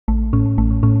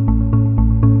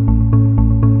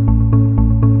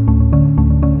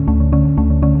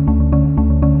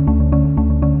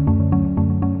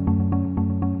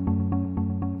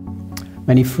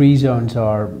Many free zones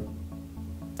are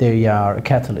a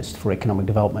catalyst for economic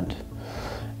development.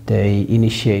 They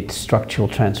initiate structural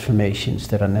transformations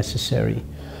that are necessary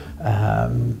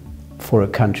for a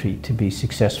country to be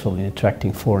successful in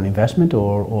attracting foreign investment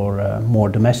or more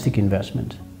domestic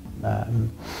investment.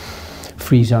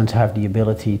 Free zones have the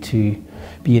ability to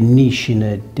be a niche in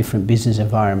a different business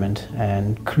environment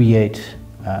and create,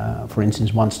 for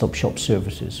instance, one-stop shop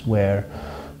services where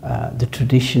the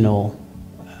traditional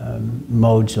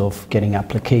modes of getting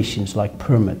applications like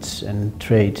permits and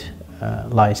trade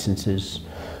licenses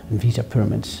and visa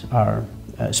permits are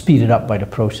speeded up by the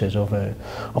process of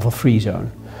a free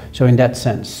zone. So in that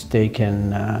sense, they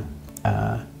can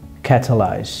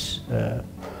catalyze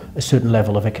a certain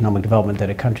level of economic development that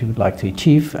a country would like to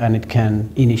achieve, and it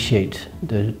can initiate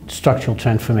the structural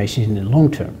transformation in the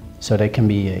long term. So they can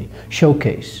be a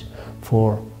showcase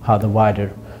for how the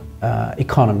wider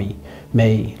economy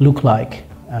may look like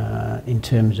in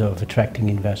terms of attracting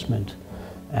investment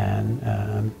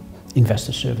and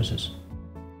investor services.